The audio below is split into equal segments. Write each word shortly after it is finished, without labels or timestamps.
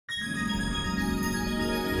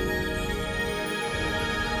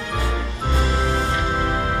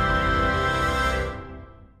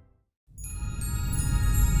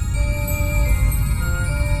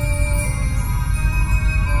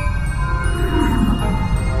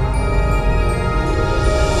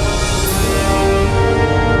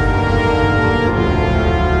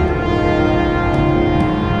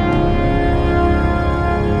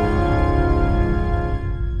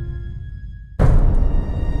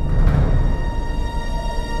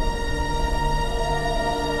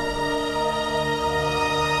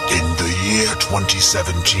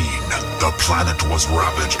2017, the planet was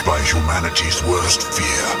ravaged by humanity's worst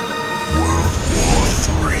fear, World War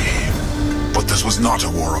III. But this was not a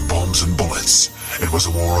war of bombs and bullets. It was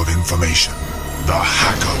a war of information. The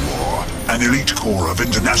Hacker War. An elite corps of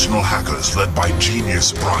international hackers led by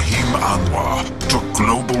genius Brahim Anwar took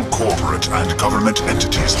global corporate and government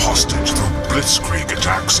entities hostage through blitzkrieg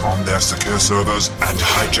attacks on their secure servers and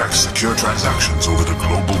hijacked secure transactions over the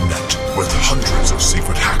global net. With hundreds of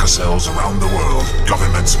secret hacker cells around the world,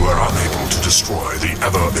 governments were unable to destroy the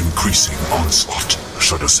ever-increasing onslaught.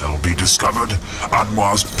 Should a cell be discovered,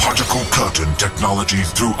 Anwar's particle curtain technology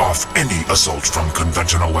threw off any assault from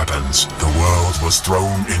conventional weapons. The world was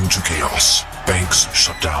thrown into chaos. Banks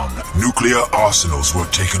shut down. Nuclear arsenals were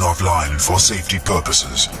taken offline for safety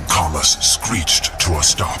purposes. Commerce screeched to a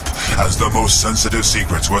stop as the most sensitive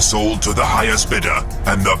secrets were sold to the highest bidder,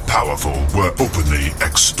 and the powerful were openly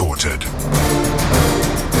extorted.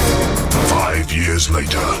 5 years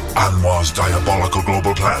later, Anwar's diabolical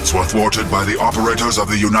global plans were thwarted by the operators of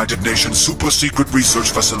the United Nations super-secret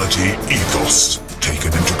research facility, Ethos.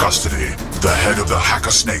 Taken into custody, the head of the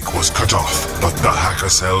hacker snake was cut off, but the hacker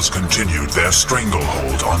cells continued their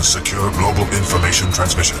stranglehold on secure global information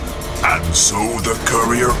transmission. And so the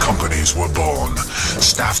courier companies were born,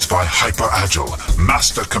 staffed by hyper-agile,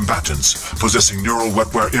 master combatants, possessing neural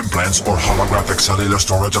wetware implants or holographic cellular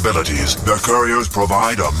storage abilities. The couriers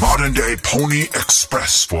provide a modern-day Pony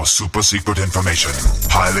Express for super-secret information.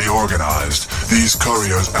 Highly organized, these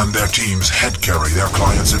couriers and their teams head-carry their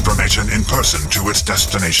clients' information in person to its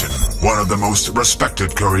destination. One of the most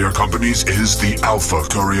respected courier companies is the Alpha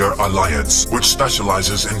Courier Alliance, which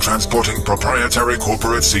specializes in transporting proprietary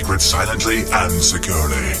corporate secrets silently and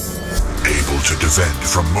securely. Able to defend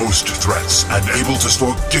from most threats and able to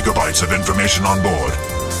store gigabytes of information on board,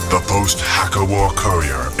 the post-Hacker War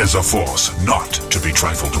Courier is a force not to be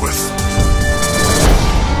trifled with.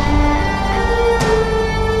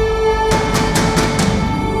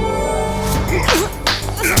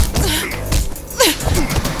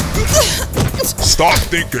 Stop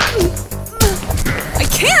thinking! I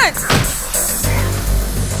can't!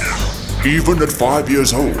 Even at 5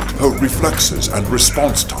 years old, her reflexes and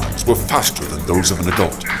response times were faster than those of an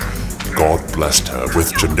adult. God blessed her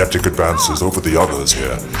with genetic advances over the others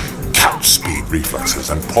here. Cat speed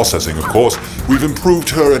reflexes and processing, of course. We've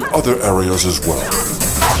improved her in other areas as well.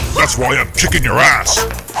 That's why I'm kicking your ass!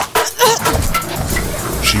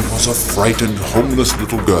 She was a frightened, homeless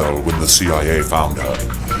little girl when the CIA found her.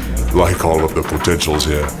 Like all of the potentials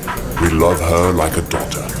here, we love her like a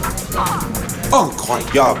daughter.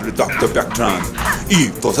 Incroyable, Dr. Bertrand.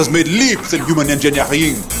 Ethos has made leaps in human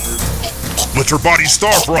engineering. Let your body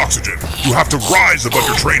starve for oxygen. You have to rise above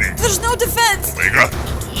your training. There's no defense! Omega!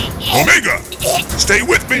 Omega! Stay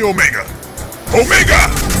with me, Omega! Omega!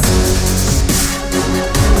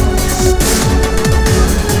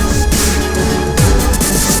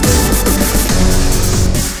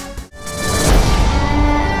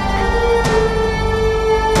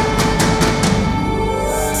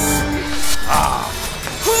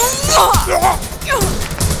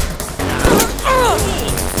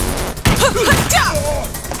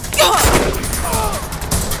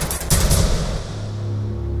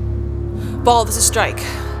 Ball, this is Strike.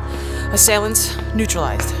 Assailants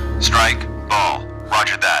neutralized. Strike, Ball.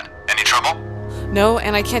 Roger that. Any trouble? No,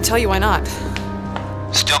 and I can't tell you why not.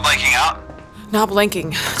 Still blanking out? Not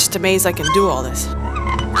blinking. Just amazed I can do all this.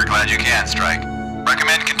 We're glad you can, Strike.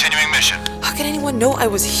 Recommend continuing mission. How can anyone know I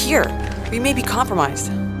was here? We may be compromised.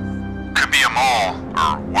 Could be a mole,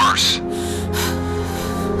 or worse.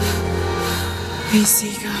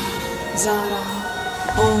 Visiga, Zara,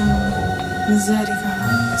 Om,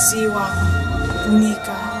 Miserica, Siwa,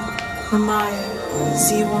 Unica, Mamaya,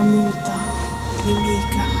 Siwa Muta,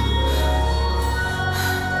 Mimika.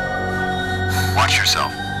 Watch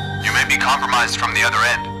yourself. You may be compromised from the other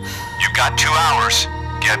end. You've got 2 hours.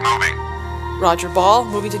 Get moving. Roger, Ball,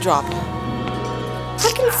 moving to drop.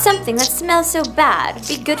 How can something that smells so bad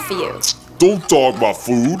be good for you? Don't talk about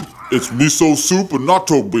food. It's miso soup and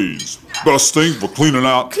natto beans. Best thing for cleaning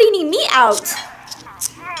out. Cleaning me out?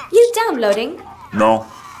 You downloading? No.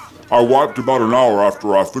 I wiped about an hour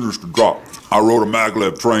after I finished the drop. I rode a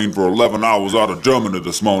maglev train for 11 hours out of Germany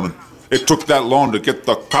this morning. It took that long to get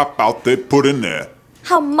the crap out they put in there.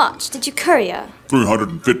 How much did you courier?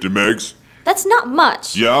 350 megs. That's not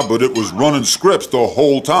much. Yeah, but it was running scripts the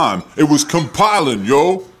whole time. It was compiling,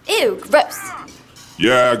 yo. Ew, gross.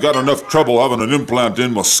 Yeah, I got enough trouble having an implant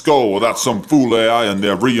in my skull without some fool AI and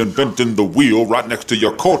they're reinventing the wheel right next to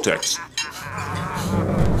your cortex.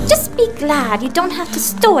 Just be glad you don't have to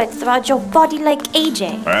store it throughout your body like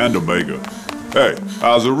AJ. And Omega. Hey,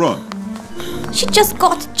 how's it run? She just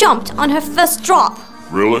got jumped on her first drop.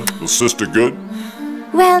 Really? Was sister good?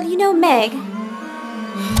 Well, you know Meg.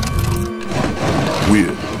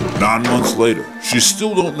 Weird. 9 months later, she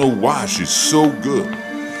still don't know why she's so good.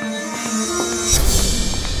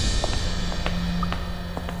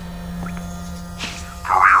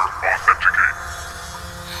 Courier authenticate.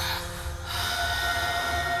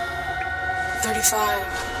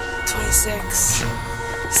 35, 26,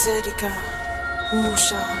 Zedika,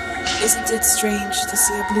 Wusha. Isn't it strange to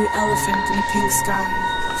see a blue elephant in a pink sky?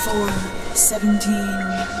 4, 17,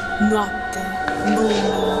 Notte,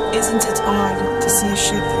 Luna. Isn't it odd to see a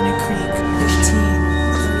ship in a creek? 15,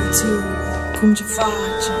 32, Come ci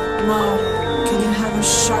faccia, Mare. Can you have a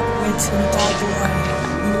sharp wit and a dull boy?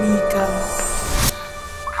 Eureka.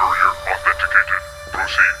 Courier authenticated.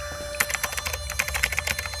 Proceed.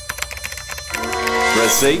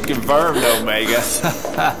 Receipt confirmed, Omega.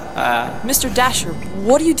 Mr. Dasher,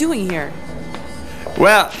 what are you doing here?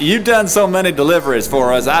 Well, you've done so many deliveries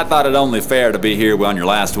for us, I thought it only fair to be here on your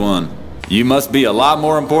last one. You must be a lot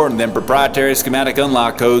more important than proprietary schematic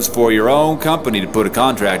unlock codes for your own company to put a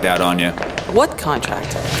contract out on you. What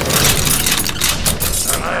contract?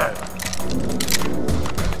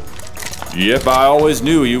 Yep, I always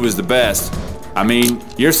knew you was the best. I mean,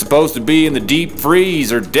 you're supposed to be in the deep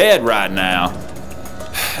freeze or dead right now.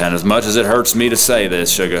 And as much as it hurts me to say this,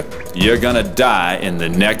 Sugar, you're gonna die in the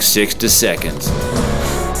next 60 seconds.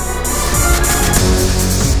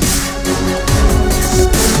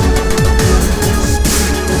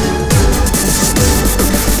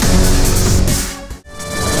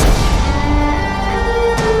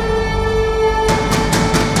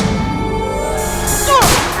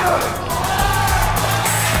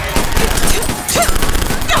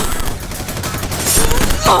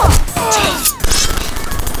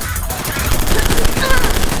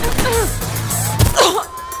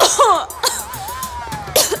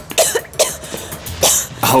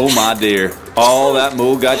 Oh my dear, all that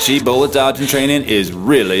Mulgachi bullet dodging training is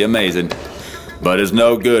really amazing. But it's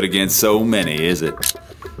no good against so many, is it?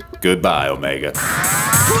 Goodbye, Omega.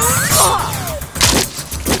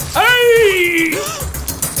 Hey!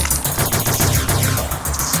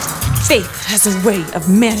 Faith has a way of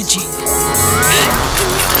managing.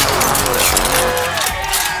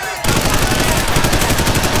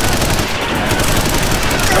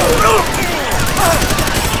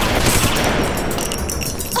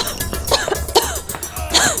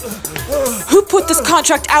 Who put this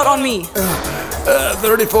contract out on me?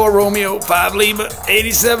 34 Romeo, 5 Lima,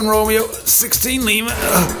 87 Romeo, 16 Lima.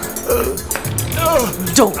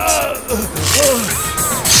 Don't.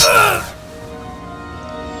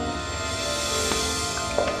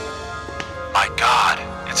 My God,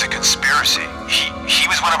 it's a conspiracy. He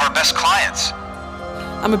was one of our best clients.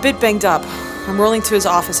 I'm a bit banged up. I'm rolling to his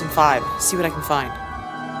office in 5. See what I can find.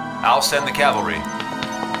 I'll send the cavalry.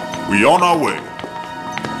 We on our way.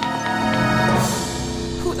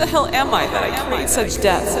 Who the hell am I that I create such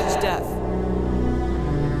death?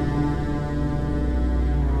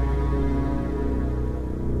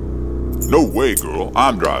 No way, girl.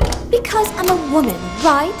 I'm driving. Because I'm a woman,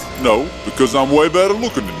 right? No, because I'm way better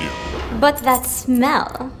looking than you. But that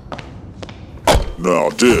smell. Now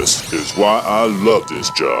this is why I love this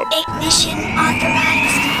job. Ignition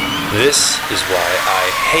authorized. This is why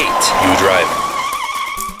I hate you driving.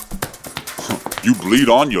 You bleed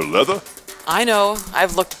on your leather? I know.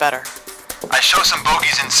 I've looked better. I show some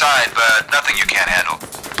bogeys inside, but nothing you can't handle.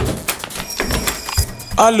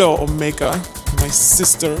 Hello, Omega, my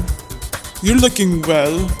sister. You're looking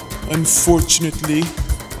well, unfortunately.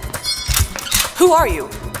 Who are you?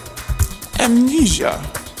 Amnesia.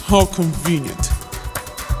 How convenient.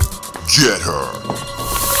 Get her.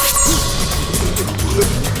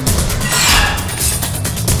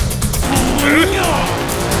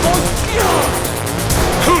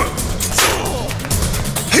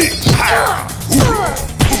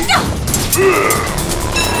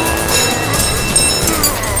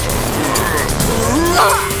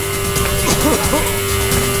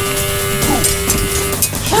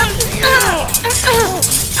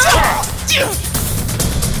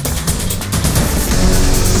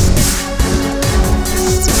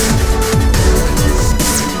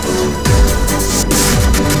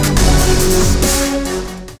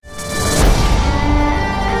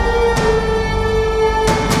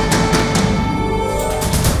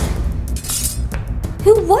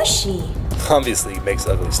 Who was she? Obviously, Meg's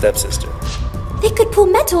ugly stepsister. They could pull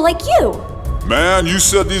metal like you. Man, you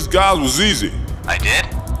said these guys was easy. I did?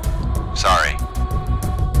 Sorry.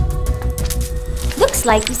 Looks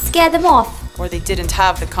like you scared them off. Or they didn't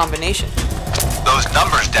have the combination. Those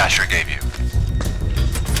numbers Dasher gave you.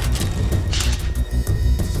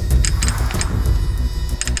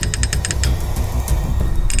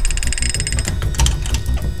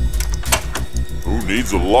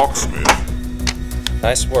 needs a locksmith.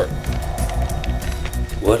 Nice work.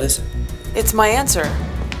 What is it? It's my answer.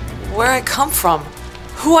 Where I come from.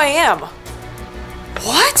 Who I am.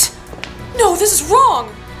 What? No, this is wrong!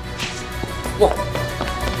 What?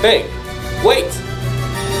 Hey, wait!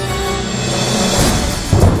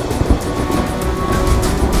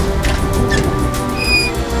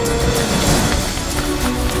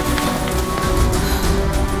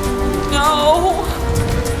 No!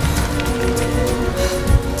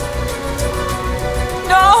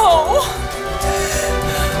 No!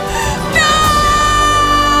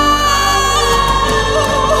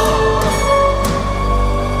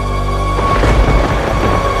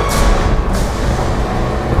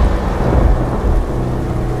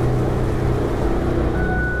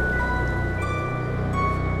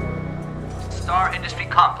 Industry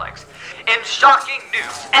complex. In shocking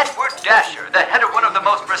news, Edward Dasher, the head of one of the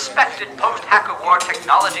most respected post-Hacker War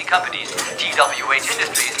technology companies, TWH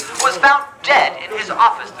Industries, was found dead in his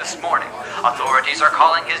office this morning. Authorities are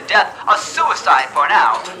calling his death a suicide for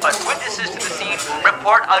now, but witnesses to the scene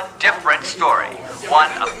report a different story.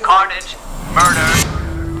 One of carnage, murder.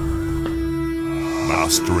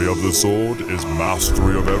 Mastery of the sword is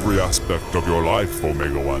mastery of every aspect of your life,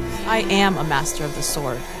 Omega-1. I am a master of the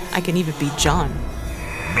sword. I can even beat John.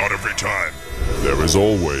 Not every time. There is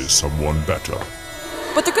always someone better.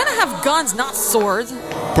 But they're gonna have guns, not swords.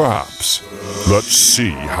 Perhaps. Let's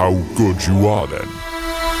see how good you are then.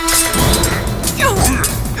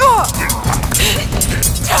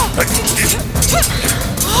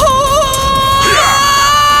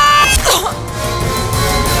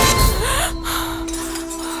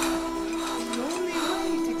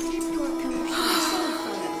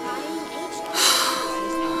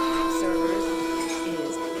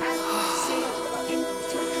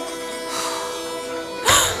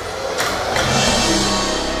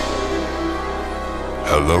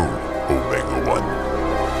 Hello, Omega-1.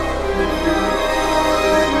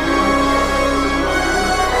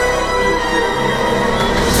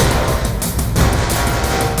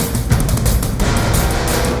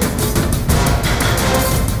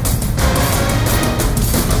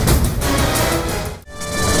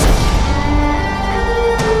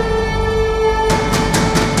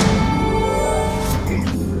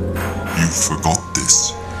 You forgot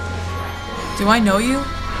this. Do I know you?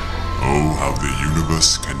 Oh, how the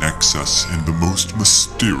universe connects us in the most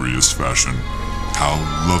mysterious fashion. How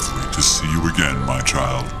lovely to see you again, my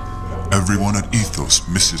child. Everyone at Ethos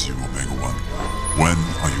misses you, Omega-1. When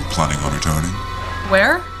are you planning on returning?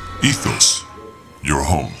 Where? Ethos. Your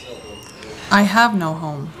home. I have no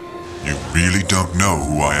home. You really don't know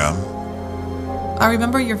who I am? I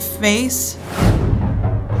remember your face,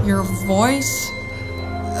 your voice.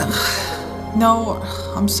 No,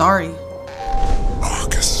 I'm sorry.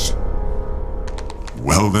 Marcus.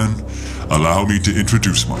 Well then, allow me to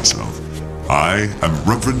introduce myself. I am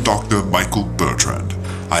Reverend Dr. Michael Bertrand.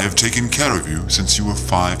 I have taken care of you since you were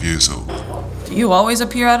 5 years old. Do you always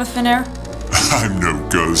appear out of thin air? I'm no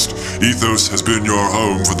ghost. Ethos has been your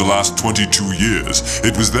home for the last 22 years.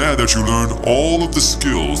 It was there that you learned all of the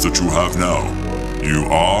skills that you have now. You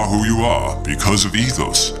are who you are because of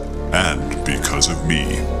Ethos, and because of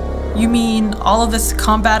me. You mean all of this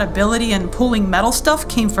combat ability and pulling metal stuff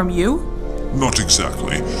came from you? Not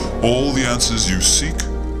exactly. All the answers you seek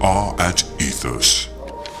are at Ethos.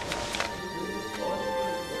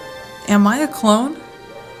 Am I a clone?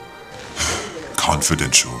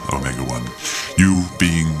 Confidential, Omega-1. You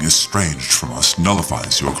being estranged from us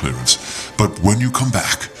nullifies your clearance. But when you come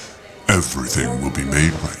back, everything will be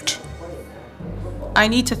made right. I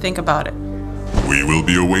need to think about it. We will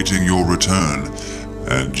be awaiting your return,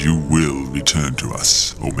 and you will return to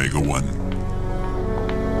us, Omega-1.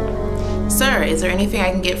 Sir, is there anything I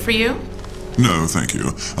can get for you? No, thank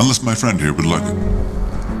you. Unless my friend here would like it.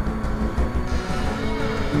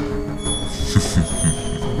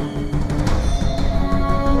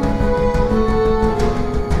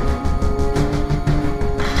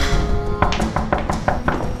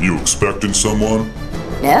 You expecting someone?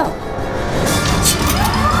 No.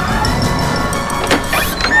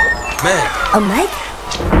 Man. Oh, Mike?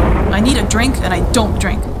 I need a drink and I don't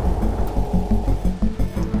drink.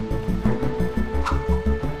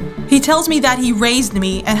 He tells me that he raised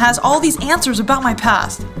me and has all these answers about my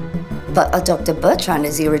past. But Dr. Bertrand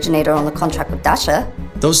is the originator on the contract with Dasher.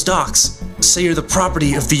 Those docs say you're the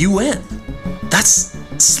property of the UN. That's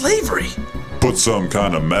slavery. Put some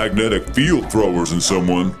kind of magnetic field throwers in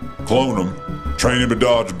someone, clone them, train him to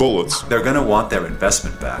dodge bullets. They're gonna want their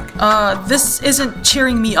investment back. This isn't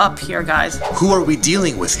cheering me up here, guys. Who are we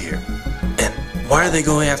dealing with here? And why are they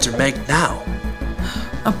going after Meg now?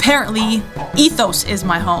 Apparently, Ethos is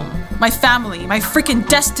my home. My family, my freaking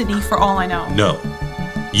destiny for all I know. No.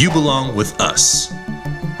 You belong with us.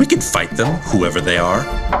 We can fight them, whoever they are.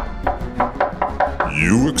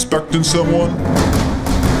 You expecting someone?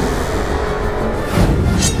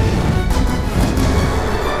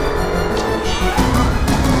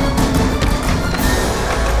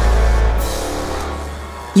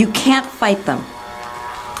 You can't fight them.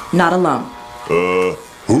 Not alone.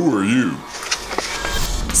 Who are you?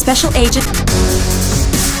 Special Agent...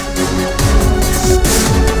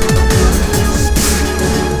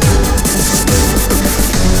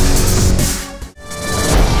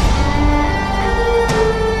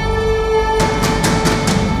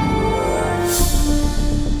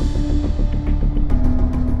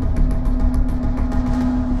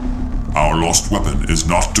 Our lost weapon is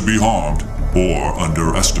not to be harmed or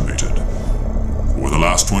underestimated. For the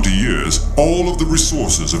last 20 years, all of the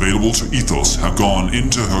resources available to Ethos have gone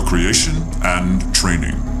into her creation and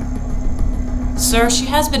training. Sir, she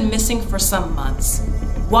has been missing for some months.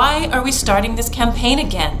 Why are we starting this campaign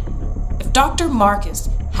again? If Dr. Marcus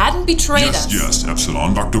hadn't betrayed us... Yes,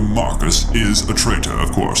 Epsilon. Dr. Marcus is a traitor,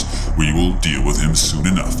 of course. We will deal with him soon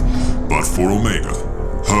enough. But for Omega,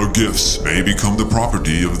 her gifts may become the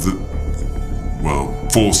property of the...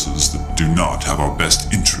 forces that do not have our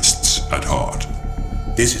best interests at heart.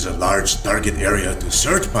 This is a large target area to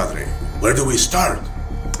search, Padre. Where do we start?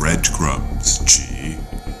 Breadcrumbs, G.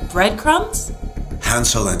 Breadcrumbs?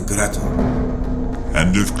 Hansel and Gretel.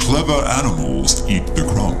 And if clever animals eat the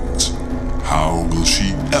crumbs, how will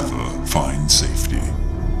she ever find safety?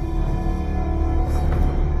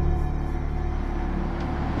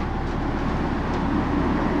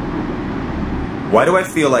 Why do I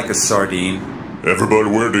feel like a sardine? Everybody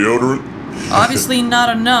wear deodorant? Obviously not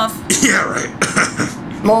enough. Yeah, right.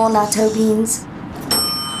 More natto beans.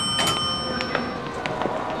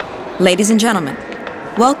 Ladies and gentlemen,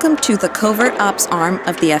 welcome to the Covert Ops arm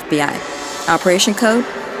of the FBI. Operation code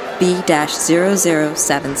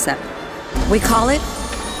B-0077. We call it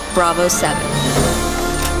Bravo 7.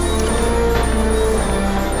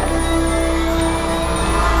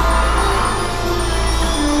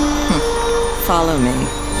 Follow me.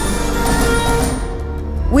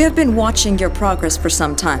 We have been watching your progress for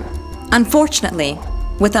some time. Unfortunately,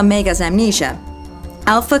 with Omega's amnesia,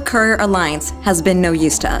 Alpha Courier Alliance has been no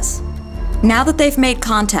use to us. Now that they've made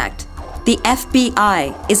contact, the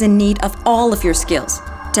FBI is in need of all of your skills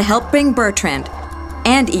to help bring Bertrand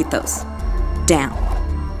and Ethos down.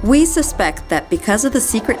 We suspect that because of the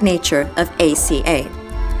secret nature of ACA,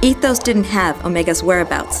 Ethos didn't have Omega's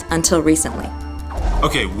whereabouts until recently.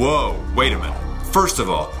 Okay, whoa, wait a minute. First of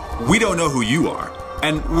all, we don't know who you are,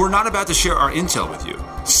 and we're not about to share our intel with you.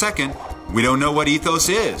 Second, we don't know what Ethos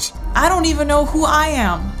is. I don't even know who I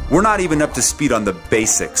am. We're not even up to speed on the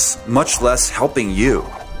basics, much less helping you.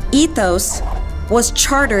 Ethos was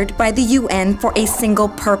chartered by the UN for a single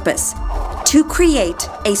purpose: to create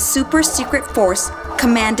a super secret force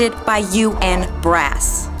commanded by UN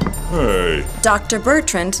brass. Hey. Dr.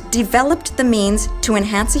 Bertrand developed the means to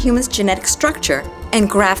enhance a human's genetic structure and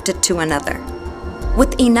graft it to another.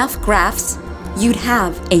 With enough grafts, you'd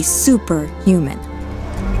have a superhuman.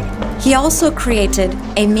 He also created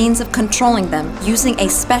a means of controlling them using a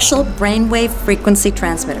special brainwave frequency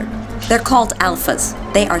transmitter. They're called alphas.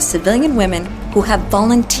 They are civilian women who have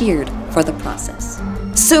volunteered for the process.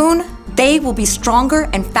 Soon, they will be stronger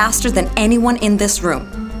and faster than anyone in this room.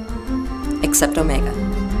 Except Omega.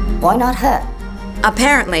 Why not her?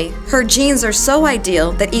 Apparently, her genes are so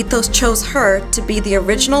ideal that Ethos chose her to be the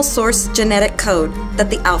original source genetic code that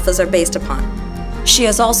the alphas are based upon. She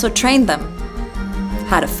has also trained them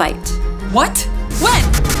how to fight. What? When?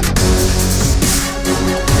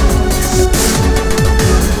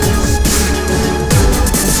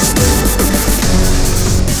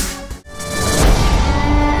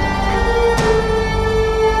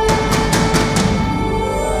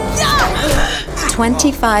 Yeah!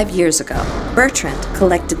 25 years ago, Bertrand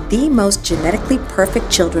collected the most genetically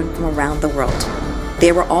perfect children from around the world.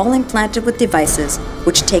 They were all implanted with devices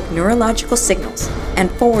which take neurological signals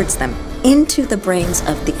and forwards them into the brains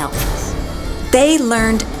of the alphas. They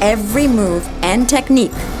learned every move and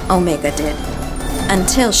technique Omega did,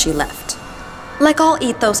 until she left. Like all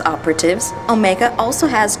Ethos operatives, Omega also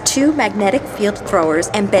has 2 magnetic field throwers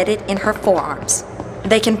embedded in her forearms.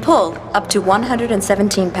 They can pull up to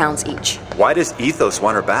 117 pounds each. Why does Ethos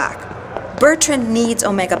want her back? Bertrand needs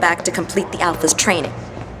Omega back to complete the alpha's training.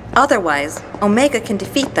 Otherwise, Omega can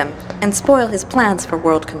defeat them and spoil his plans for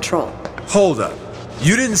world control. Hold up.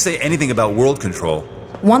 You didn't say anything about world control.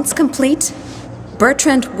 Once complete,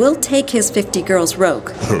 Bertrand will take his 50 girls rogue.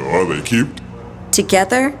 Are they cute?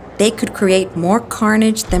 Together, they could create more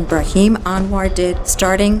carnage than Brahim Anwar did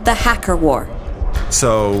starting the hacker war.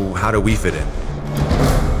 So, how do we fit in?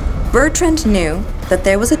 Bertrand knew that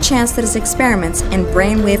there was a chance that his experiments in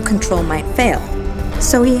brainwave control might fail.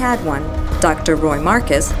 So he had one, Dr. Roy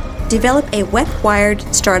Marcus, develop a wet-wired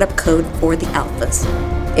startup code for the alphas.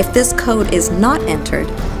 If this code is not entered,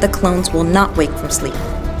 the clones will not wake from sleep.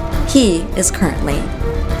 He is currently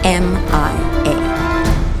MIA.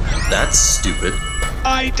 That's stupid.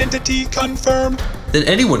 Identity confirmed. Then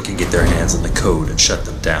anyone can get their hands on the code and shut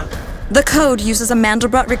them down. The code uses a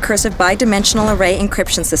Mandelbrot recursive bidimensional array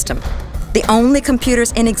encryption system. The only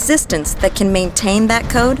computers in existence that can maintain that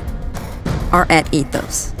code are at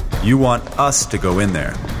Ethos. You want us to go in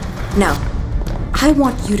there? No, I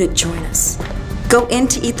want you to join us. Go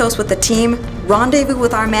into Ethos with the team, rendezvous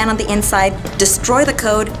with our man on the inside, destroy the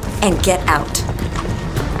code, and get out.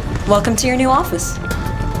 Welcome to your new office.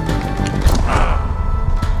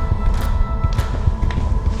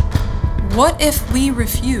 What if we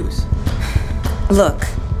refuse? Look,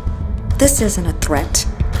 this isn't a threat.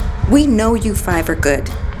 We know you five are good,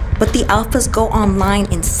 but the Alphas go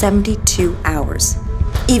online in 72 hours.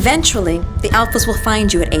 Eventually, the Alphas will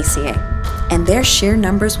find you at ACA, and their sheer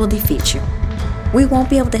numbers will defeat you. We won't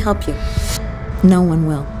be able to help you. No one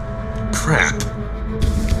will. Crap.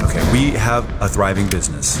 Okay, we have a thriving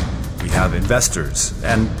business. We have investors,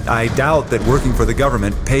 and I doubt that working for the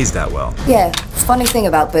government pays that well. Yeah, funny thing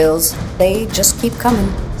about bills, they just keep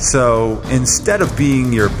coming. So, instead of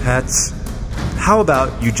being your pets, how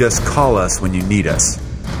about you just call us when you need us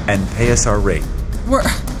and pay us our rate?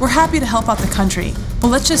 We're happy to help out the country, but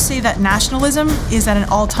let's just say that nationalism is at an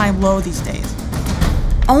all-time low these days.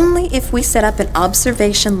 Only if we set up an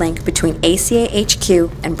observation link between ACA HQ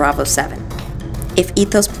and Bravo 7. If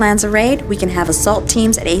Ethos plans a raid, we can have assault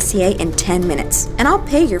teams at ACA in 10 minutes, and I'll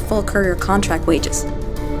pay your full courier contract wages,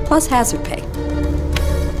 plus hazard pay.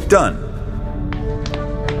 Done.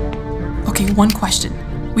 Okay, one question.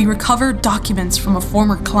 We recovered documents from a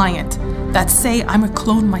former client that say I'm a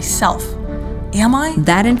clone myself. Am I?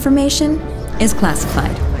 That information is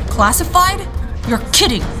classified. Classified? You're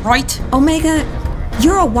kidding, right? Omega,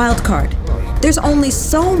 you're a wild card. There's only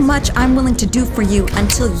so much I'm willing to do for you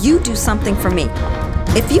until you do something for me.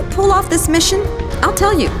 If you pull off this mission, I'll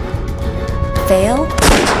tell you. Fail?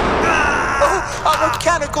 A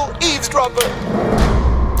mechanical eavesdropper!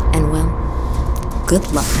 And well, good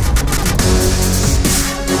luck.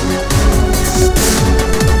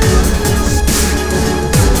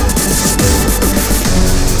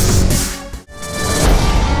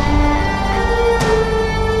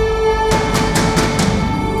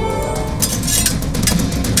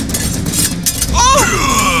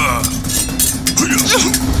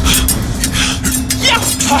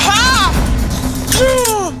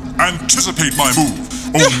 Anticipate my move.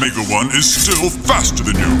 Omega1 is still faster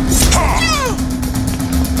than you.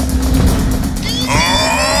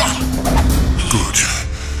 Good.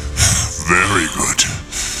 Very good.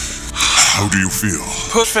 How do you feel?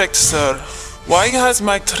 Perfect, sir. Why has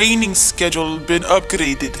my training schedule been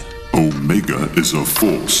upgraded? Omega is a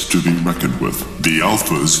force to be reckoned with. The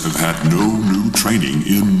Alphas have had no new training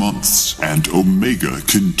in months, and Omega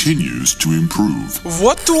continues to improve.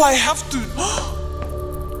 What do I have to...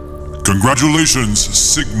 Congratulations,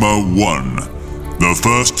 Sigma-1. The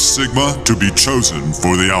first Sigma to be chosen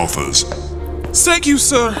for the Alphas. Thank you,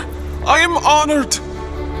 sir. I am honored.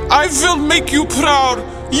 I will make you proud.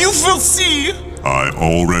 You will see. I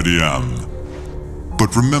already am.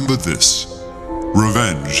 But remember this.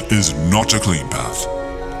 Revenge is not a clean path.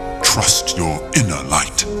 Trust your inner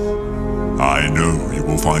light. I know you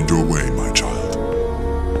will find your way, my child.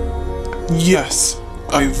 Yes,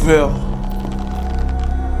 I will.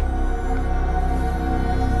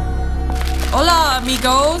 Hola,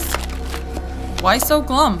 amigos! Why so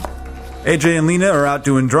glum? AJ and Lena are out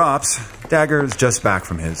doing drops. Dagger's just back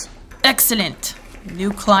from his. Excellent.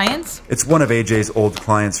 New clients? It's one of AJ's old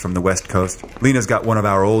clients from the West Coast. Lena's got one of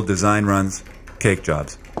our old design runs. Cake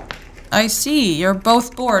jobs. I see. You're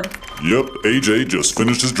both bored. Yep, AJ just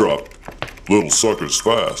finished his drop. Little sucker's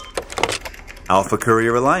fast. Alpha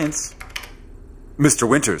Courier Alliance. Mr.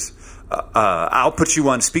 Winters, I'll put you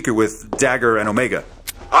on speaker with Dagger and Omega.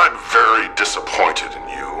 I'm very disappointed in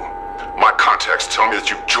you. My contacts tell me that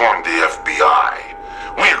you've joined the FBI.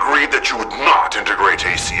 We agreed that you would not integrate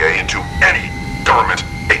ACA into any government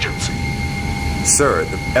agency. Sir,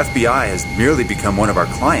 the FBI has merely become one of our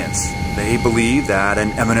clients. They believe that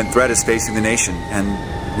an imminent threat is facing the nation, and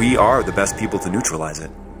we are the best people to neutralize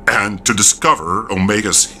it. And to discover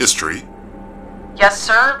Omega's history? Yes,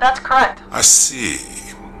 sir, that's correct. I see.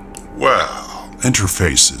 Well,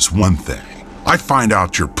 interface is one thing. I find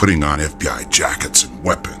out you're putting on FBI jackets and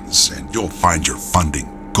weapons, and you'll find your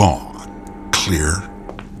funding gone. Clear?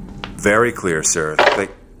 Very clear, sir.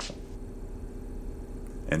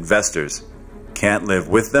 Investors can't live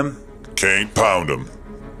with them? Can't pound them.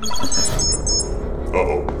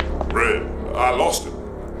 Uh-oh. Red, I lost him.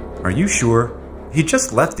 Are you sure? He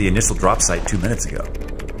just left the initial drop site 2 minutes ago.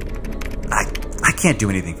 I can't do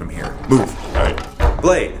anything from here. Move. Hey.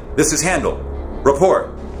 Blade, this is Handel.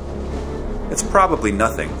 Report. It's probably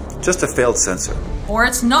nothing. Just a failed sensor. Or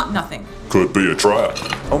it's not nothing. Could be a trap.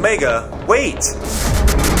 Omega, wait!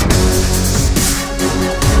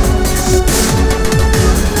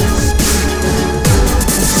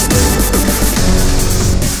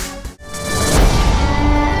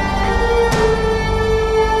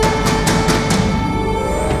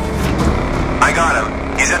 I got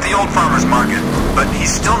him. He's at the old farmer's market, but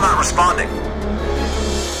he's still not responding.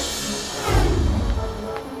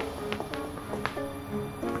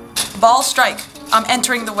 Ball strike. I'm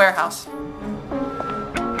entering the warehouse.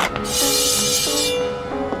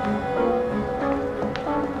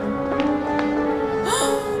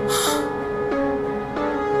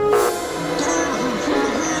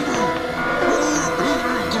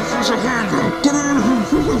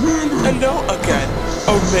 Hello again,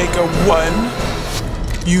 Omega1.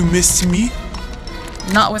 You missed me?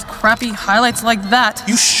 Not with crappy highlights like that.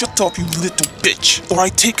 You shut up, you little bitch, or I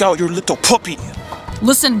take out your little puppy.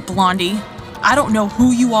 Listen, Blondie. I don't know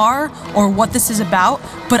who you are or what this is about,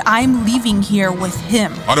 but I'm leaving here with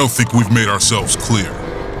him. I don't think we've made ourselves clear.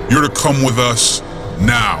 You're to come with us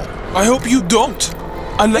now. I hope you don't.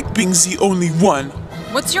 I like being the only one.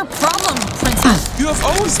 What's your problem, Princess? You have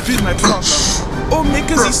always been my problem.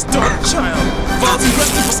 Omega's a star child, while the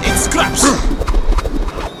rest of us ate scraps.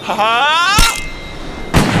 Ha-ha!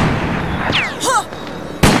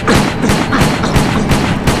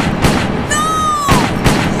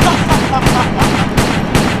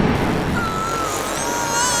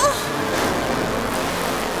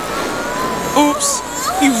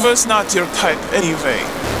 Oops, he was not your type anyway.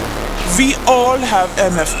 We all have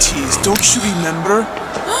MFTs, don't you remember?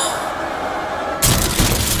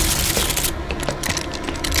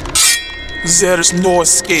 There's no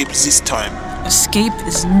escape this time. Escape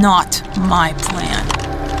is not my plan.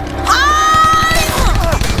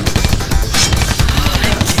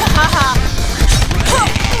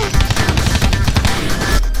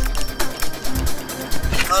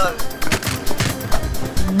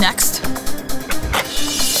 Next.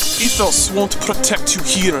 Ethos won't protect you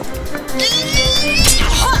here.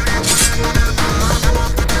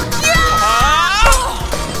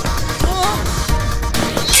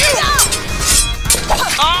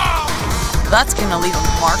 That's gonna leave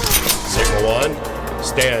a mark. Signal 1,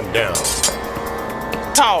 stand down.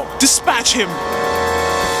 Tau, dispatch him!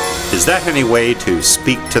 Is that any way to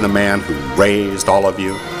speak to the man who raised all of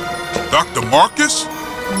you? Dr. Marcus?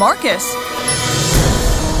 Marcus?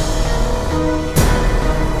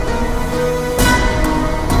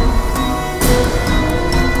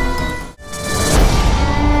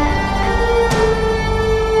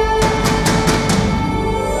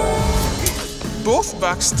 Both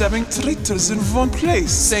backstabbing traitors in one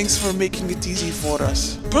place. Thanks for making it easy for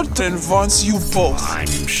us. Bertrand wants you both.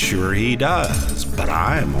 I'm sure he does, but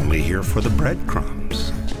I'm only here for the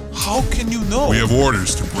breadcrumbs. How can you know? We have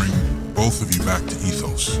orders to bring both of you back to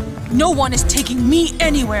Ethos. No one is taking me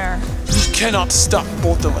anywhere. You cannot stop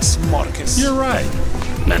both of us, Marcus. You're right.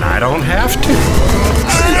 Then I don't have to.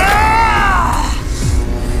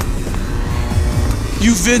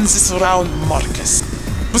 You win this round, Marcus.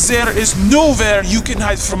 But there is nowhere you can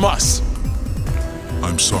hide from us.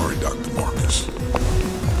 I'm sorry, Dr. Marcus.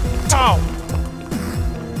 Tau!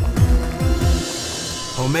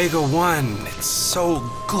 Omega1, it's so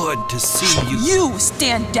good to see you. You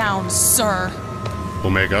stand down, sir.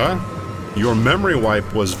 Omega, your memory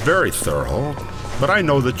wipe was very thorough, but I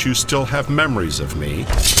know that you still have memories of me.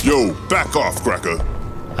 Yo, back off, Cracker.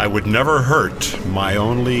 I would never hurt my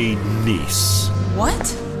only niece.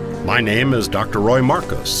 What? My name is Dr. Roy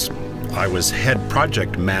Marcus. I was head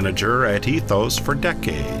project manager at Ethos for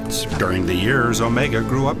decades, during the years Omega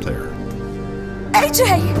grew up there.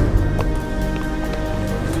 AJ!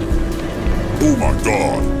 Oh my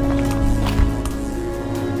God!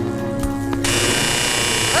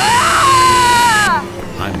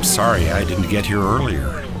 I'm sorry I didn't get here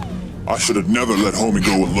earlier. I should have never let homie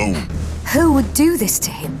go alone. Who would do this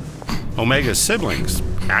to him? Omega's siblings,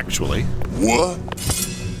 actually. What?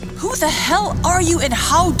 Who the hell are you and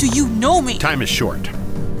how do you know me? Time is short.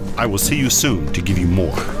 I will see you soon to give you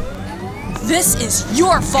more. This is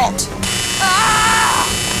your fault.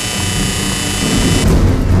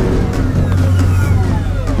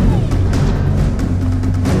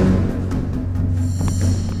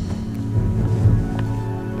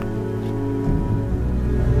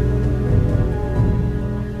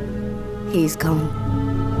 She's gone.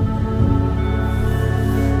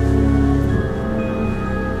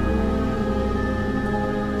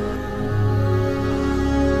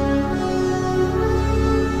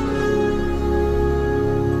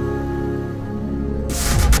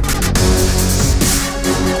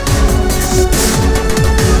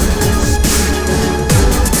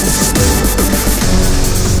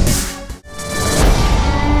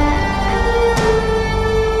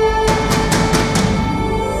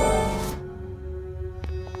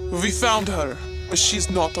 We found her, but she's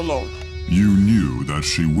not alone. You knew that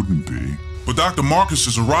she wouldn't be. But Dr.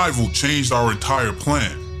 Marcus's arrival changed our entire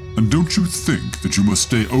plan. And don't you think that you must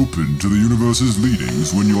stay open to the universe's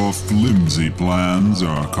leadings when your flimsy plans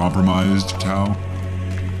are compromised, Tau?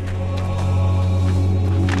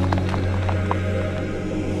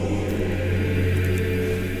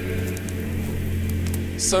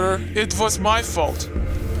 Sir, it was my fault.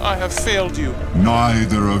 I have failed you.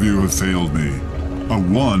 Neither of you have failed me. A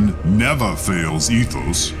one never fails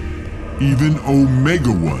Ethos. Even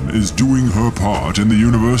Omega1 is doing her part in the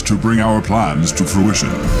universe to bring our plans to fruition.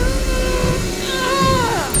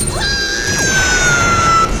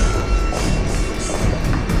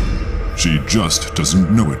 She just doesn't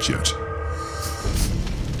know it yet.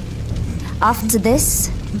 After this,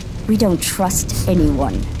 we don't trust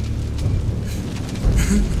anyone.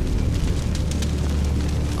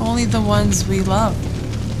 Only the ones we love.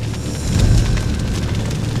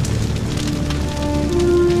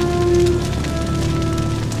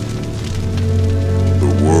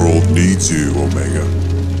 The world needs you, Omega.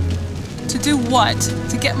 To do what?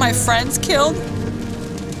 To get my friends killed?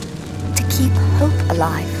 To keep hope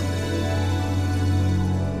alive.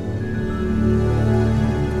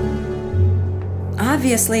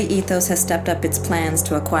 Obviously, Ethos has stepped up its plans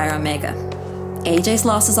to acquire Omega. AJ's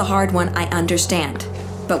loss is a hard one, I understand.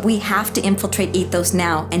 But we have to infiltrate Ethos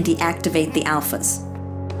now and deactivate the Alphas.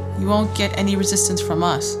 You won't get any resistance from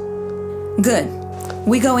us. Good.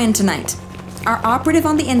 We go in tonight. Our operative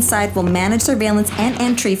on the inside will manage surveillance and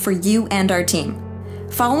entry for you and our team.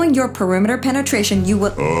 Following your perimeter penetration, you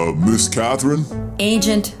will— Miss Catherine?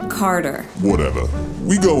 Agent Carter. Whatever.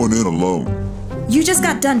 We going in alone. You just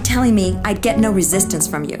got done telling me I'd get no resistance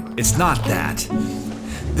from you. It's not that.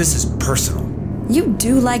 This is personal. You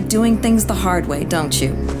do like doing things the hard way, don't you?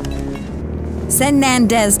 Send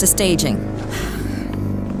Nandez to staging.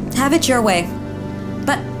 Have it your way.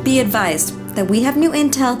 But be advised that we have new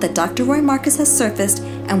intel that Dr. Roy Marcus has surfaced,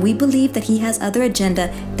 and we believe that he has other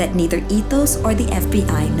agenda that neither Ethos or the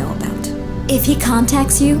FBI know about. If he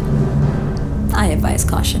contacts you, I advise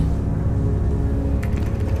caution.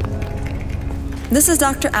 This is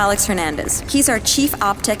Dr. Alex Hernandez. He's our Chief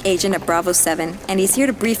OpTech agent at Bravo 7, and he's here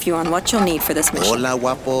to brief you on what you'll need for this mission. Hola,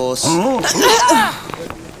 guapos.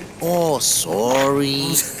 Oh,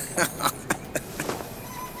 sorry.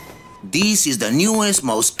 This is the newest,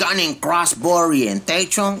 most cunning crossbow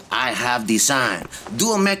orientation I have designed.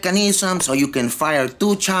 Dual mechanism so you can fire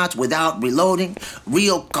 2 shots without reloading.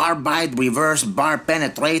 Real carbide reverse bar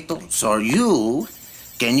penetrator so you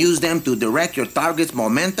can use them to direct your target's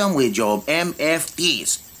momentum with your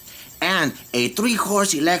MFTs. And a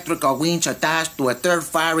 3-horse electrical winch attached to a 3rd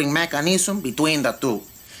firing mechanism between the 2.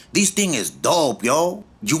 This thing is dope, yo.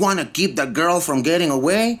 You wanna keep the girl from getting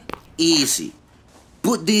away? Easy.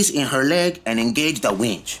 Put this in her leg and engage the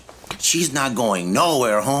winch. She's not going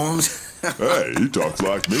nowhere, Holmes. Hey, he talks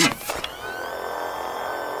like me.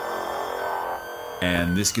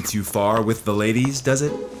 And this gets you far with the ladies, does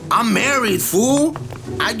it? I'm married, fool.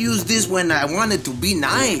 I used this when I wanted to be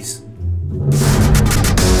nice.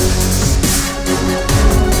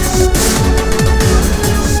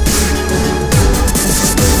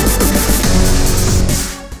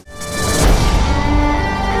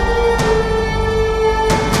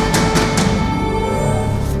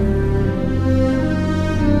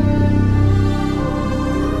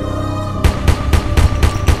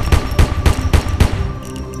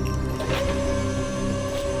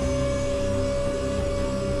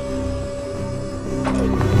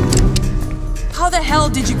 How the hell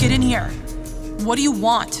did you get in here? What do you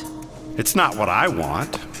want? It's not what I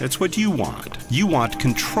want, it's what you want. You want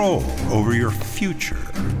control over your future,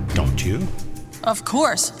 don't you? Of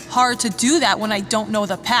course. Hard to do that when I don't know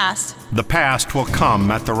the past. The past will come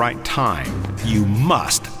at the right time. You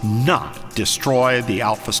must not destroy the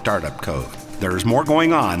Alpha Startup Code. There's more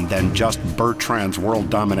going on than just Bertrand's world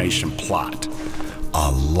domination plot.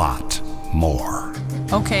 A lot more.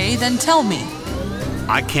 Okay, then tell me.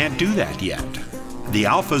 I can't do that yet. The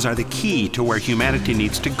Alphas are the key to where humanity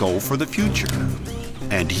needs to go for the future.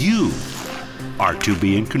 And you are to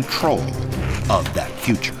be in control of that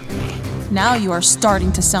future. Now you are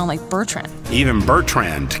starting to sound like Bertrand. Even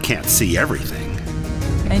Bertrand can't see everything.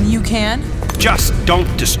 And you can? Just don't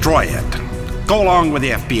destroy it. Go along with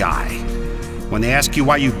the FBI. When they ask you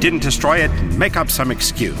why you didn't destroy it, make up some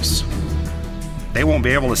excuse. They won't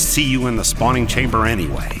be able to see you in the spawning chamber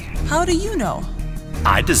anyway. How do you know?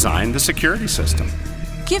 I designed the security system.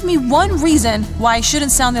 Give me one reason why I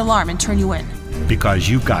shouldn't sound the alarm and turn you in. Because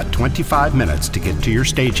you've got 25 minutes to get to your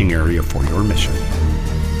staging area for your mission.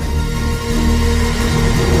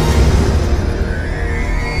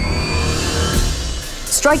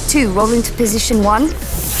 Strike 2, roll into position 1.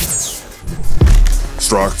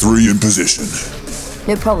 Strike 3 in position.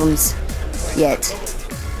 No problems. Yet.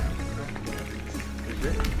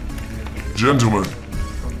 Gentlemen,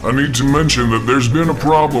 I need to mention that there's been a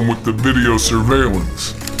problem with the video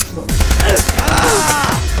surveillance.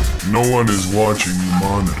 No one is watching the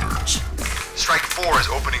monitors. Strike 4 is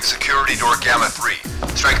opening security door Gamma 3.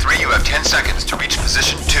 Strike 3, you have 10 seconds to reach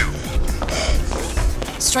position 2.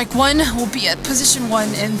 Strike 1 will be at position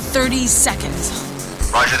 1 in 30 seconds.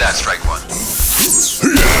 Roger that, Strike 1.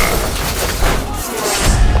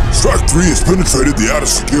 Strike 3 has penetrated the outer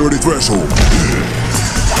security threshold.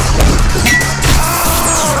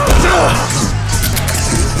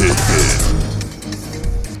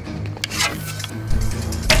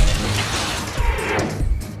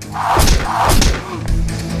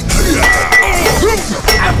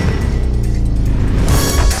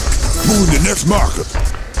 Moving the next marker.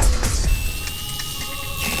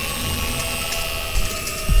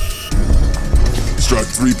 Strike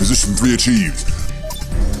 3, position 3 achieved.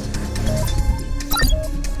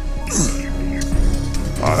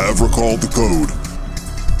 I have recalled the code.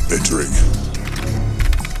 Entering.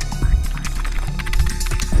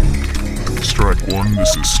 Strike 1,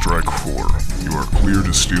 this is Strike 4. You are clear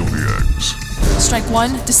to steal the eggs. Strike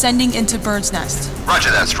 1, descending into bird's nest.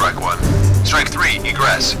 Roger that, Strike 1. Strike 3,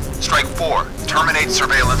 egress. Strike 4, terminate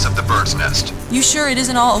surveillance of the bird's nest. You sure it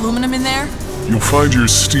isn't all aluminum in there? You'll find your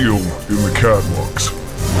steel in the catwalks.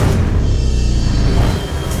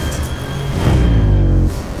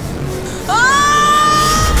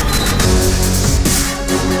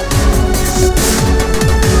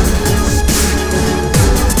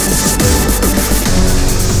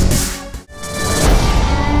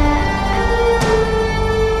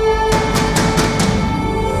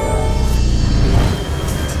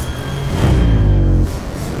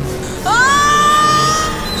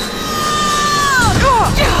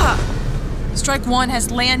 Strike 1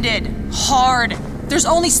 has landed. Hard. There's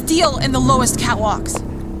only steel in the lowest catwalks.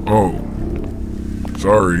 Oh.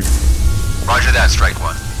 Sorry. Roger that, Strike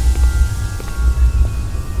 1.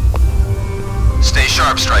 Stay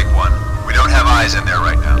sharp, Strike 1. We don't have eyes in there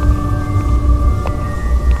right now.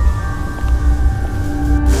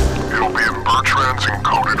 It'll be in Bertrand's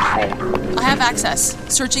encoded folder. I have access.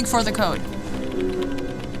 Searching for the code.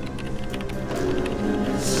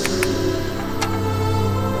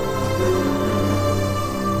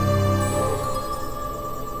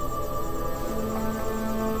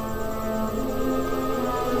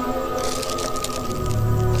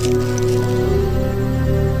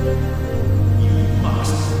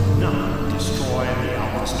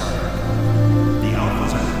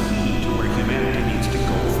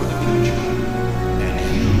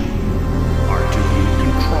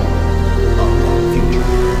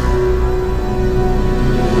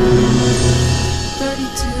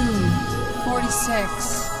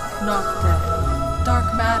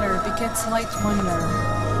 Dark matter begets light wonder.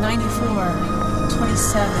 94,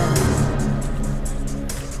 27.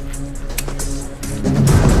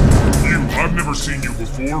 I've never seen you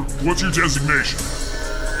before. What's your designation?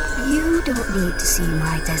 You don't need to see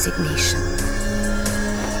my designation.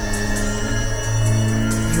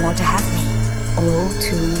 You want to have me all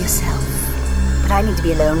to yourself. But I need to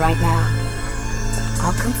be alone right now.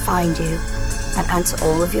 I'll come find you and answer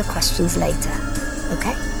all of your questions later.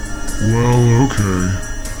 Okay? Well, okay.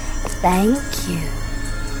 Thank you.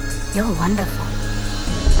 You're wonderful.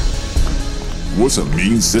 What's a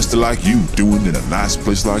mean sister like you doing in a nice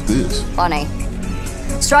place like this? Bonnie.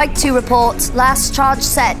 Strike 2 report. Last charge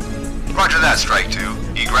set. Roger that, Strike 2.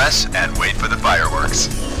 Egress and wait for the fireworks.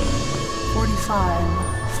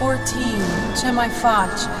 45, 14, ce mai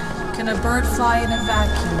face? Can a bird fly in a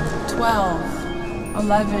vacuum? 12,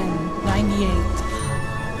 11, 98.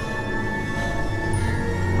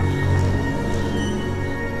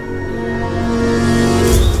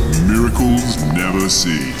 Miracles never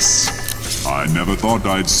cease. I never thought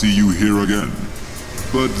I'd see you here again.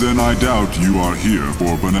 But then I doubt you are here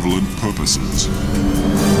for benevolent purposes.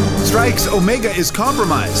 Strikes, Omega is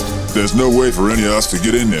compromised. There's no way for any of us to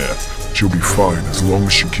get in there. She'll be fine as long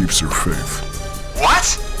as she keeps her faith.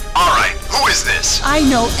 What? Alright, who is this? I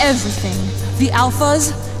know everything. The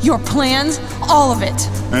Alphas, your plans, all of it.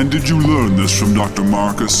 And did you learn this from Dr.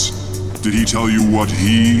 Marcus? Did he tell you what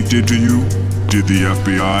he did to you? Did the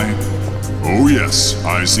FBI? Oh yes,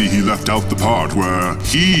 I see he left out the part where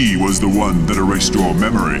he was the one that erased your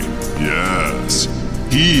memory. Yes.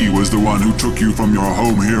 He was the one who took you from your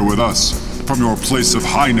home here with us. From your place of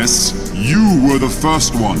highness. You were the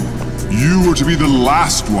first one. You were to be the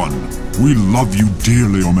last one. We love you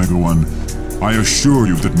dearly, Omega-1. I assure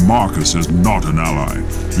you that Marcus is not an ally.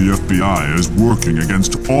 The FBI is working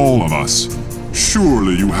against all of us.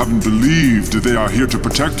 Surely you haven't believed that they are here to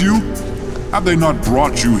protect you? Have they not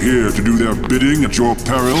brought you here to do their bidding at your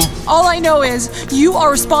peril? All I know is, you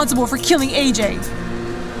are responsible for killing AJ.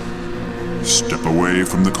 Step away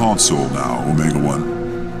from the console now, Omega-1.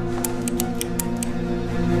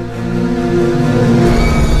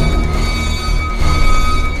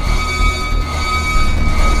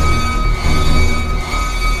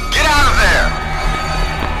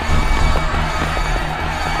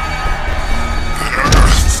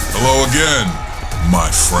 Hello again, my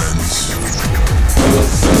friends.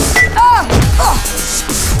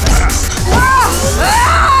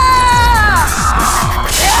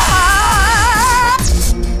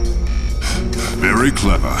 Very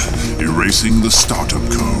clever, erasing the startup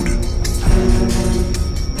code.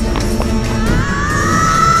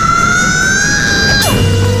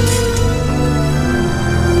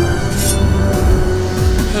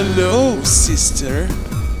 Hello, sister.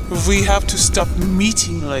 We have to stop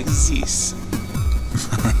meeting like this.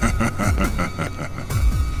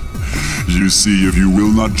 You see, if you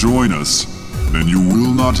will not join us, then you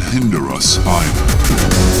will not hinder us either.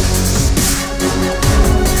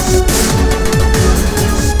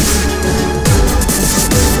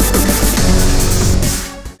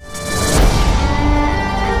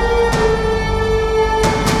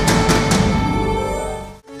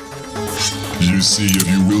 You see, if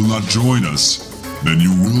you will not join us, then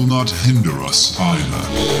you will not hinder us either.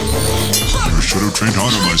 You should have trained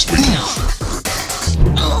harder, my sweetie.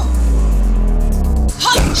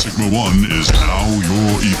 Sigma-1 is now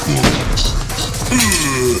your equal.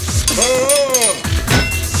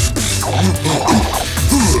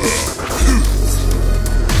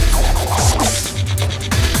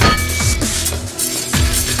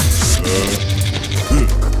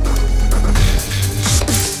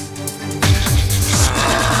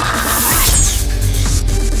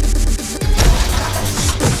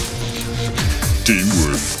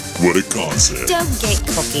 Teamwork, what a concept. Don't get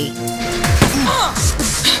cocky.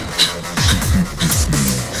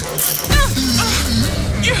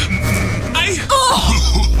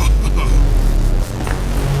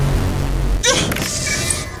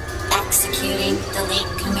 Executing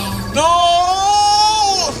delete command. No!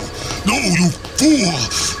 No, you fool!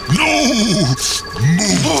 No!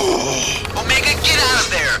 Move! Omega, get out of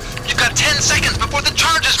there! You've got 10 seconds before the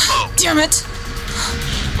charges blow! Damn it!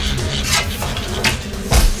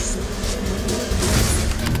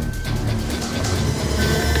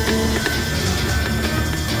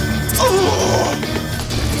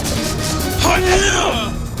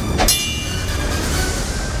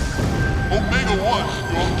 Omega-1,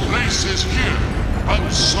 your place is here. I'm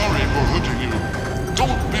sorry for hurting you.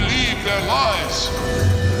 Don't believe their lies.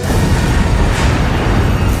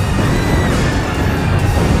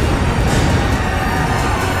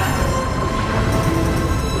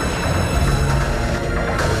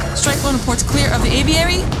 Strike 1 reports clear of the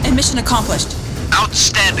aviary and mission accomplished.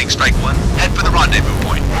 Outstanding, Strike 1. Head for the rendezvous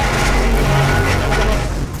point.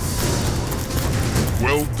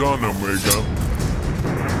 Well done, Omega.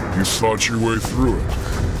 You fought your way through it.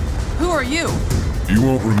 Who are you? You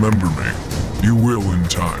won't remember me. You will in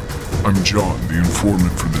time. I'm John, the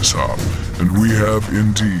informant for this op, and we have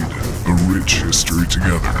indeed a rich history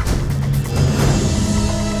together.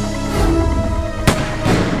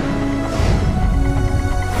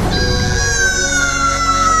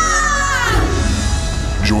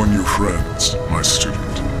 Join your friends, my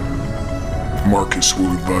student. Marcus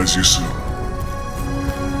will advise you soon.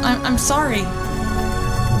 I'm sorry.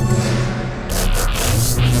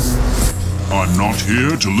 I'm not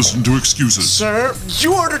here to listen to excuses. Sir,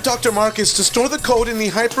 you ordered Dr. Marcus to store the code in the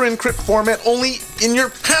hyper-encrypt format only in your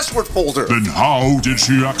password folder. Then how did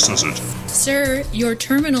she access it? Sir, your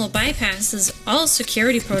terminal bypasses all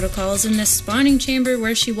security protocols in this spawning chamber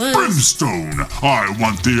where she was. Brimstone! I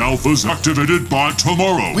want the alphas activated by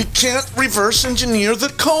tomorrow. We can't reverse engineer the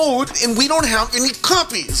code, and we don't have any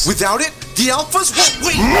copies. Without it, the alphas won't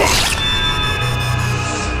wait.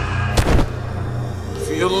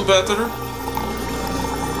 Feel better?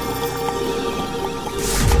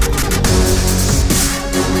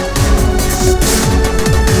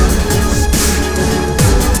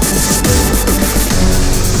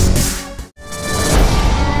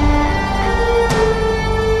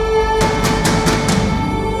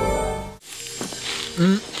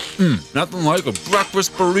 Nothing like a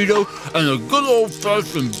breakfast burrito and a good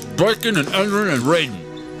old-fashioned bacon and onion and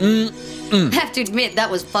raisin. Have to admit, that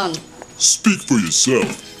was fun. Speak for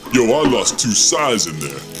yourself. Yo, I lost 2 sides in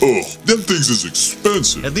there. Oh, them things is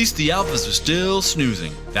expensive. At least the alphas are still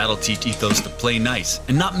snoozing. That'll teach Ethos to play nice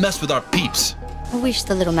and not mess with our peeps. I wish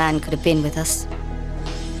the little man could have been with us.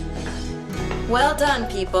 Well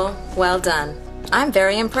done, people. Well done. I'm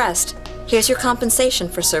very impressed. Here's your compensation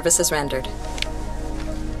for services rendered.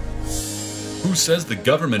 Who says the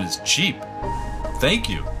government is cheap? Thank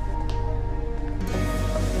you.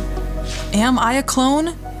 Am I a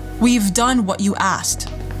clone? We've done what you asked.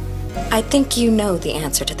 I think you know the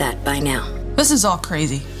answer to that by now. This is all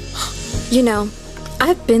crazy. You know,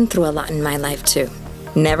 I've been through a lot in my life too.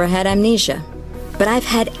 Never had amnesia. But I've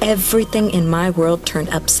had everything in my world turned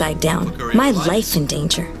upside down. My life in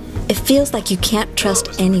danger. It feels like you can't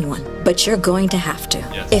trust anyone, but you're going to have to.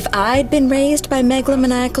 Yes. If I'd been raised by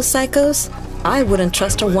megalomaniacal psychos, I wouldn't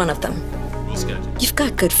trust a one of them. You've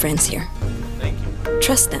got good friends here. Thank you.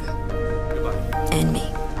 Trust them. Goodbye. And me.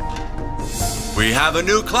 We have a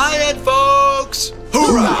new client, folks!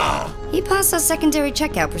 Hoorah! He passed our secondary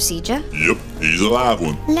checkout procedure. Yep, he's a live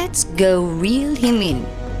one. Let's go reel him in.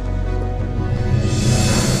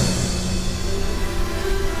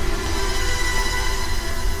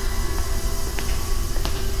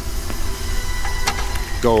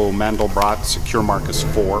 Go, Mandelbrot, secure Marcus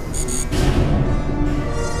 4.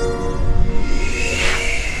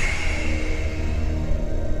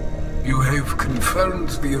 You have confirmed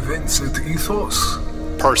the events at Ethos?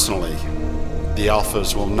 Personally, the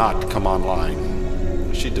alphas will not come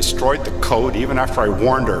online. She destroyed the code even after I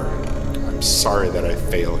warned her. I'm sorry that I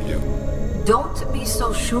failed you. Don't be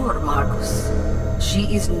so sure, Marcus.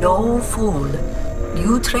 She is no fool.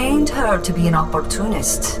 You trained her to be an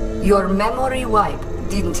opportunist. Your memory wipe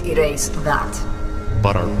didn't erase that.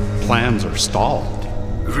 But our plans are stalled.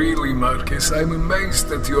 Really, Marcus, I'm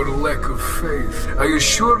amazed at your lack of faith. I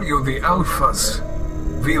assure you the alphas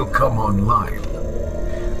will come online.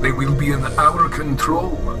 They will be in our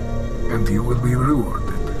control, and you will be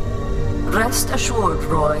rewarded. Rest assured,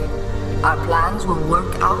 Roy. Our plans will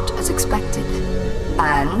work out as expected.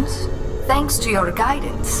 And, thanks to your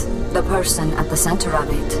guidance, the person at the center of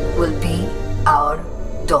it will be our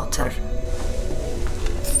daughter.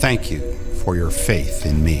 Thank you for your faith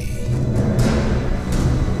in me.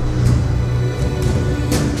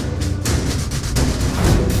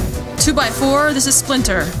 Two by 4, this is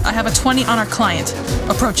Splinter. I have a 20 on our client.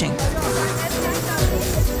 Approaching.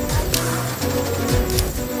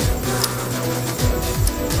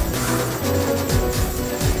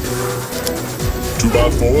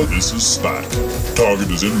 2x4, this is Spike. Target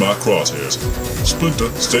is in my crosshairs. Splinter,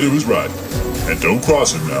 stay to his right. And don't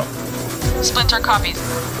cross him now. Splinter copies.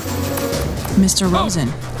 Mr.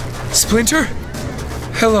 Rosen. Splinter?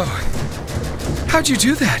 Hello. How'd you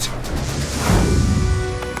do that?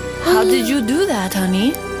 How did you do that,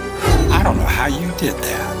 honey? I don't know how you did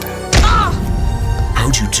that.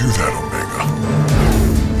 How'd you do that, Omega?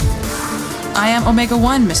 I am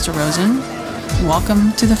Omega1, Mr. Rosen.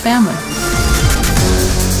 Welcome to the family.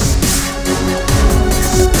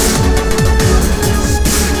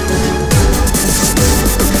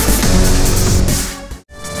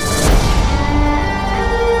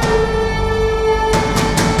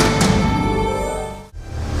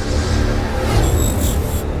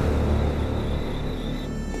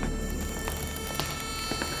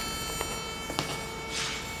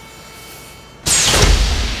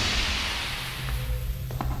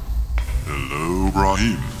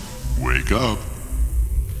 Wake up.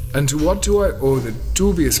 And to what do I owe the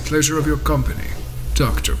dubious pleasure of your company,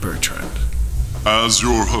 Dr. Bertrand? As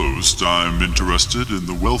your host, I'm interested in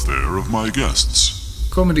the welfare of my guests.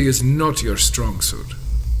 Comedy is not your strong suit.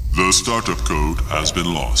 The startup code has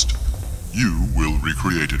been lost. You will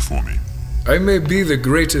recreate it for me. I may be the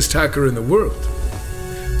greatest hacker in the world,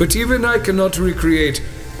 but even I cannot recreate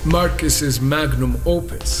Marcus's magnum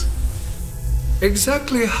opus.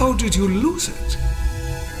 Exactly how did you lose it?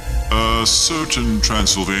 A certain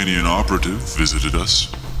Transylvanian operative visited us.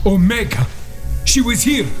 Omega! She was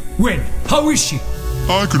here! When? How is she?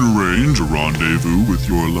 I can arrange a rendezvous with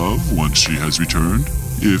your love once she has returned,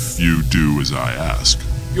 if you do as I ask.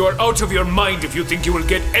 You are out of your mind if you think you will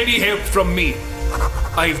get any help from me.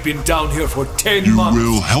 I've been down here for 10 months.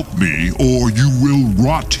 You will help me, or you will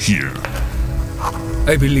rot here.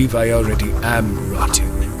 I believe I already am rotting.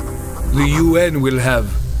 The UN will have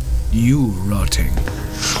you rotting.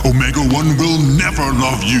 Omega1 will never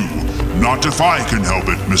love you. Not if I can help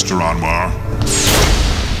it, Mr. Anwar.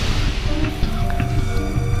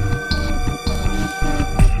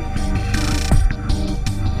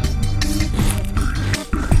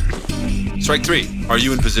 Strike 3, are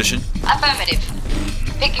you in position? Affirmative.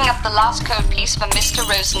 Picking up the last code piece for Mr.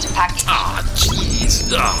 Rosen's package. Ah,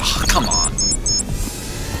 jeez. Ah, come on.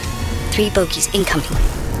 3 bogies incoming.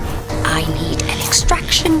 I need an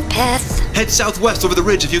extraction path. Head southwest over the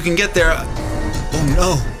ridge if you can get there. Oh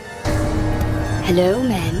no. Hello,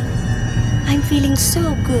 men. I'm feeling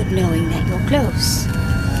so good knowing that you're close.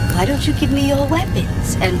 Why don't you give me your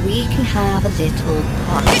weapons and we can have a little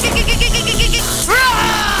party?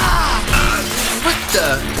 What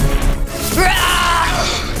the?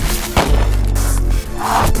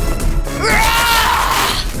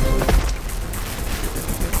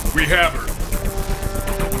 We have her.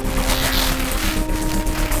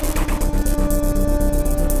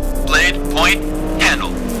 Blade, point, handle.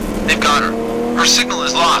 They've got her. Her signal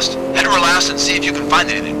is lost. Head to her last and see if you can find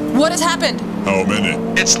anything. What has happened? How many?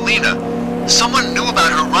 It's Lina. Someone knew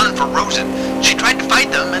about her run for Rosen. She tried to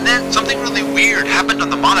fight them, and then something really weird happened on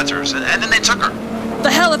the monitors, and then they took her. The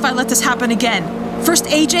hell if I let this happen again. First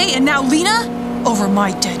AJ and now Lina? Over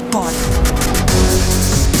my dead body.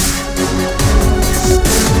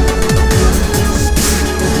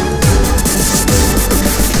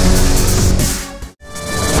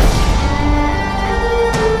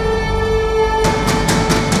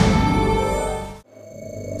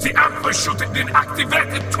 The Alpha should have been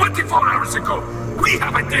activated 24 hours ago. We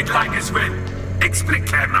have a deadline as well.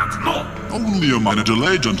 Expliquez maintenant. Only a minor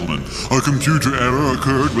delay, gentlemen. A computer error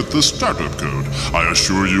occurred with the startup code. I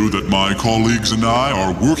assure you that my colleagues and I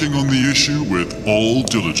are working on the issue with all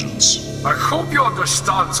diligence. I hope you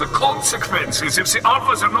understand the consequences if the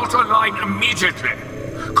Alphas are not online immediately.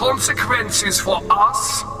 Consequences for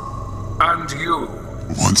us and you.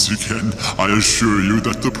 Once again, I assure you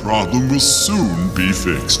that the problem will soon be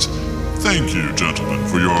fixed. Thank you, gentlemen,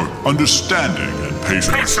 for your understanding and patience.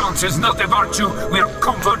 Patience is not a virtue we are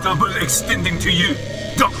comfortable extending to you,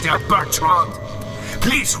 Dr. Bertrand.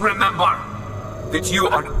 Please remember that you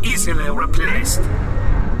are easily replaced.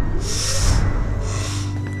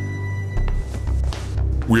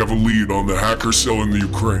 We have a lead on the hacker cell in the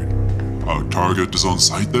Ukraine. Our target is on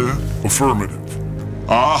site there? Affirmative.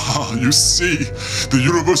 Ah, you see, the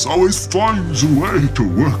universe always finds a way to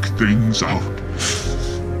work things out.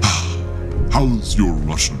 How's your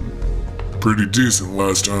Russian? Pretty decent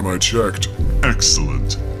last time I checked.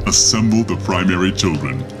 Excellent. Assemble the primary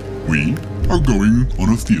children. We are going on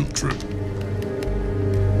a field trip.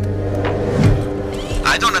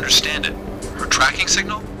 I don't understand it. Her tracking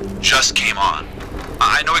signal just came on.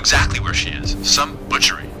 I know exactly where she is. Some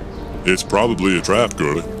butchery. It's probably a trap,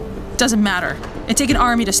 Gertie. Doesn't matter. It took an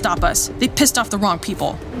army to stop us. They pissed off the wrong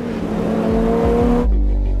people.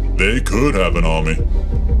 They could have an army.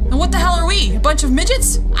 And what the hell are we? A bunch of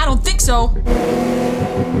midgets? I don't think so.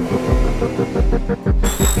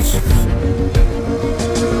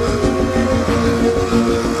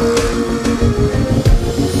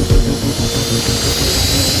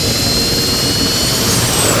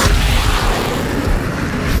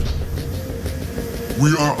 We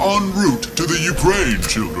are en route to the Ukraine,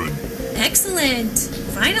 children. Excellent.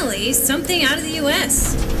 Finally, something out of the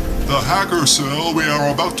US. The hacker cell we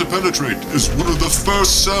are about to penetrate is one of the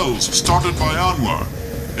first cells started by Anwar.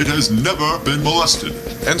 It has never been molested.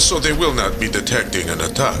 And so they will not be detecting an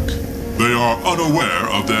attack. They are unaware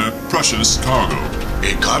of their precious cargo.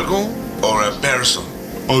 A cargo or a person?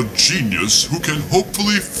 A genius who can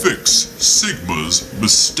hopefully fix Sigma's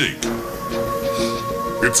mistake.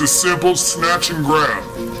 It's a simple snatch and grab.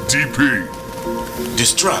 DP.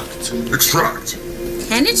 Distract. Extract.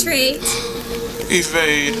 Penetrate.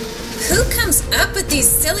 Evade. Who comes up with these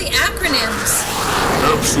silly acronyms?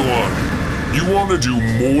 Epsilon, you want to do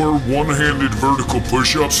more one-handed vertical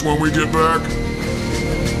push-ups when we get back?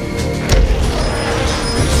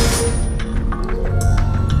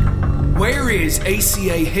 Where is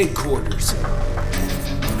ACA headquarters?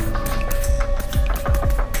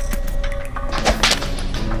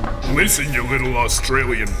 Listen, you little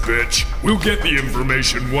Australian bitch. We'll get the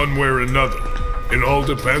information one way or another. It all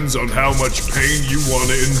depends on how much pain you want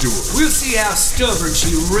to endure. We'll see how stubborn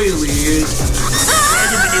she really is. Try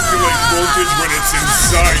to manipulate voltage when it's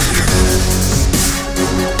inside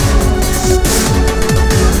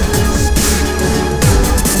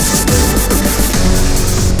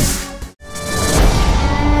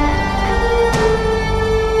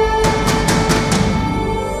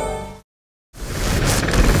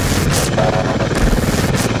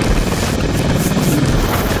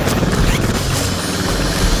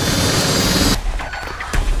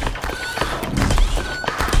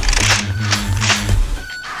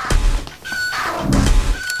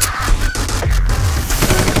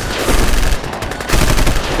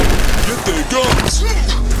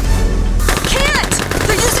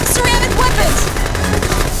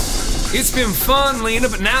It's been fun, Lena,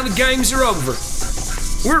 but now the games are over.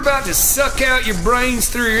 We're about to suck out your brains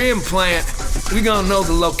through your implant. We're gonna know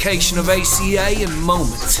the location of ACA in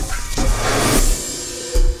moments.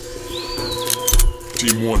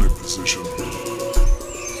 Team 1 in position.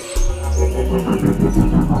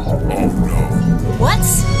 Oh no.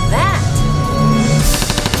 What's that?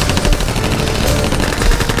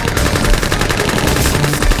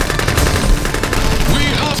 We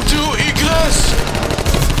have to egress!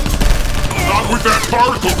 Not with that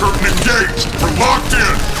particle curtain engaged! We're locked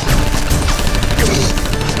in!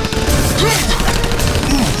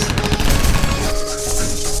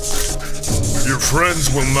 Your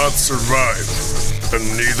friends will not survive, and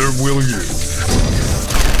neither will you.